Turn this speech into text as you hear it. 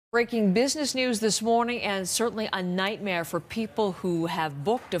Breaking business news this morning, and certainly a nightmare for people who have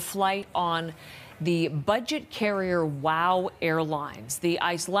booked a flight on the budget carrier WOW Airlines. The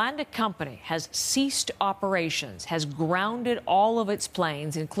Icelandic company has ceased operations, has grounded all of its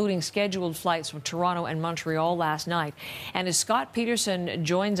planes, including scheduled flights from Toronto and Montreal last night. And as Scott Peterson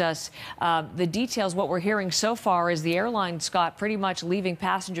joins us, the details, what we're hearing so far is the airline, Scott, pretty much leaving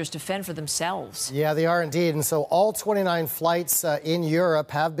passengers to fend for themselves. Yeah, they are indeed. And so all 29 flights in Europe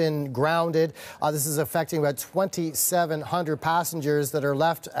have been grounded. This is affecting about 2,700 passengers that are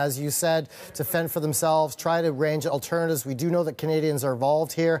left, as you said, to fend for themselves, try to arrange alternatives. We do know that Canadians are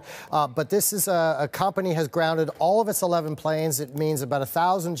involved here, but this is a company has grounded all of its 11 planes. It means about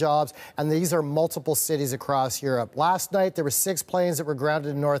 1,000 jobs, and these are multiple cities across Europe. Last night, there were 6 planes that were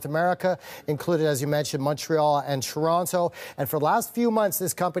grounded in North America, included, as you mentioned, Montreal and Toronto. And for the last few months,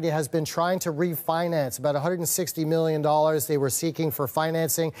 this company has been trying to refinance about $160 million. They were seeking for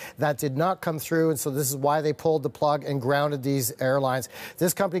financing. That did not come through, and so this is why they pulled the plug and grounded these airlines.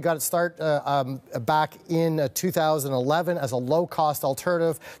 This company got its start back in 2011 as a low-cost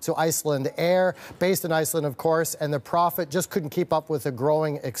alternative to Iceland Air, based in Iceland, of course, and the profit just couldn't keep up with the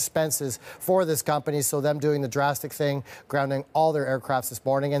growing expenses for this company, so them doing the drastic thing, grounding all their aircrafts this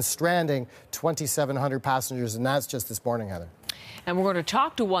morning and stranding 2,700 passengers, and that's just this morning, Heather. And we're going to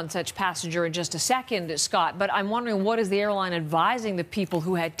talk to one such passenger in just a second, Scott, but I'm wondering, what is the airline advising the people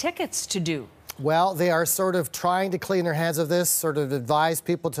who had tickets to do? Well, they are sort of trying to clean their hands of this, sort of advise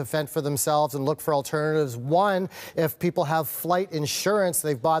people to fend for themselves and look for alternatives. One, if people have flight insurance,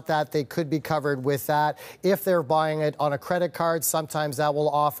 they've bought that, they could be covered with that. If they're buying it on a credit card, sometimes that will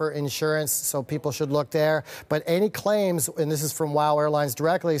offer insurance, so people should look there. But any claims, and this is from WOW Airlines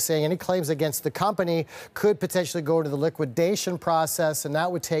directly, saying any claims against the company could potentially go to the liquidation process, and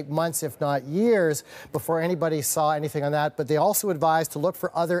that would take months, if not years, before anybody saw anything on that. But they also advise to look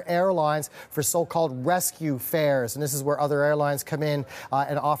for other airlines for so-called rescue fares, and this is where other airlines come in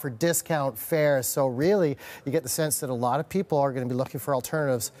and offer discount fares. So really, you get the sense that a lot of people are going to be looking for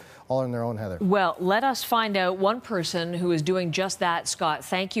alternatives all on their own, Heather. Well, let us find out one person who is doing just that, Scott.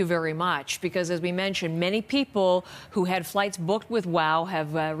 Thank you very much, because as we mentioned, many people who had flights booked with WOW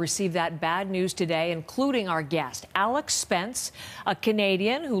have received that bad news today, including our guest, Alex Spence, a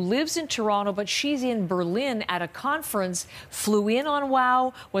Canadian who lives in Toronto, but she's in Berlin at a conference, flew in on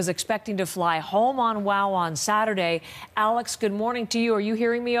WOW, was expecting to fly home on WOW on Saturday. Alex, good morning to you. Are you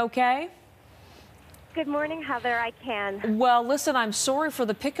hearing me okay? Good morning, Heather. I can. Well, listen, I'm sorry for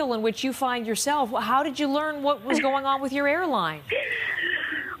the pickle in which you find yourself. How did you learn what was going on with your airline?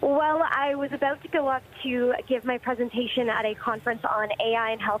 Well, I was about to go up to give my presentation at a conference on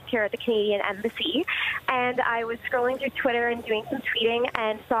AI and healthcare at the Canadian Embassy, and I was scrolling through Twitter and doing some tweeting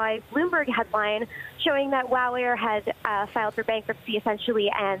and saw a Bloomberg headline showing that WOW Air had filed for bankruptcy, essentially,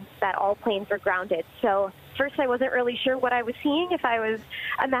 and that all planes were grounded. So first, I wasn't really sure what I was seeing, if I was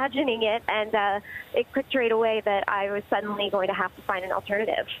imagining it, and it clicked right away that I was suddenly going to have to find an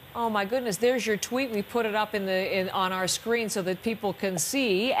alternative. Oh my goodness! There's your tweet. We put it up on our screen so that people can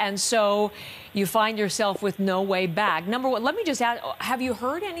see, and so you find yourself with no way back. Number one, let me just ask: have you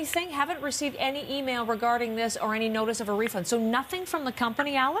heard anything? Haven't received any email regarding this or any notice of a refund? So nothing from the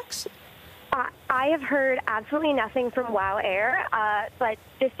company, Alex? I have heard absolutely nothing from WOW Air, but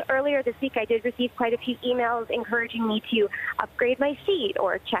earlier this week I did receive quite a few emails encouraging me to upgrade my seat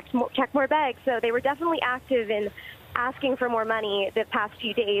or check more bags. So they were definitely active in asking for more money the past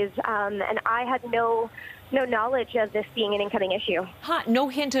few days, and I had no knowledge of this being an incoming issue. Huh, no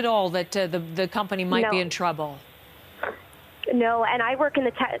hint at all that the company might be in trouble? No, and I work in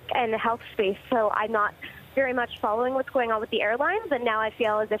the tech and the health space, so I'm not very much following what's going on with the airlines, and now I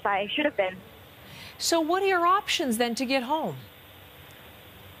feel as if I should have been. So what are your options then to get home?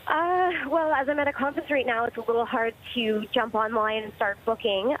 Well, as I'm at a conference right now, it's a little hard to jump online and start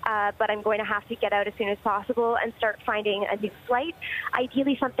booking, but I'm going to have to get out as soon as possible and start finding a new flight,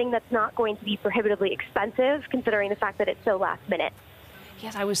 ideally something that's not going to be prohibitively expensive, considering the fact that it's so last minute.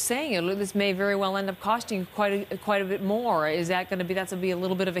 Yes, I was saying this may very well end up costing you quite a bit more. Is that going to be a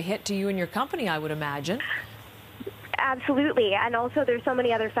little bit of a hit to you and your company, I would imagine? Absolutely, and also there's so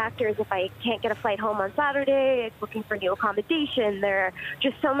many other factors. If I can't get a flight home on Saturday, it's looking for new accommodation. There are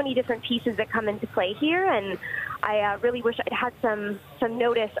just so many different pieces that come into play here, and I really wish I'd had some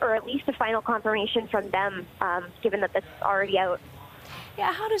notice or at least a final confirmation from them, given that that's already out.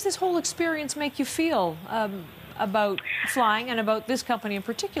 Yeah, how does this whole experience make you feel about flying and about this company in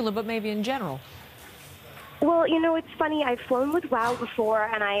particular, but maybe in general? Well, you know, it's funny. I've flown with WOW before,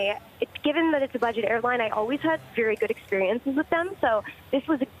 and given that it's a budget airline, I always had very good experiences with them. So this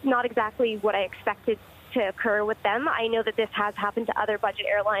was not exactly what I expected to occur with them. I know that this has happened to other budget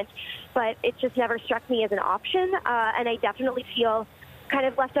airlines, but it just never struck me as an option, and I definitely feel kind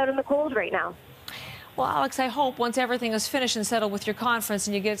of left out in the cold right now. Well, Alex, I hope once everything is finished and settled with your conference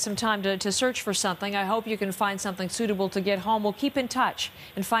and you get some time to search for something, I hope you can find something suitable to get home. We'll keep in touch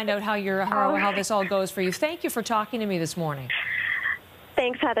and find out how this all goes for you. Thank you for talking to me this morning.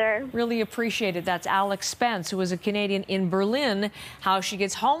 Thanks, Heather. Really appreciate it. That's Alex Spence, who is a Canadian in Berlin. How she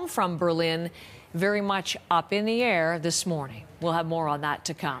gets home from Berlin, very much up in the air this morning. We'll have more on that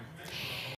to come.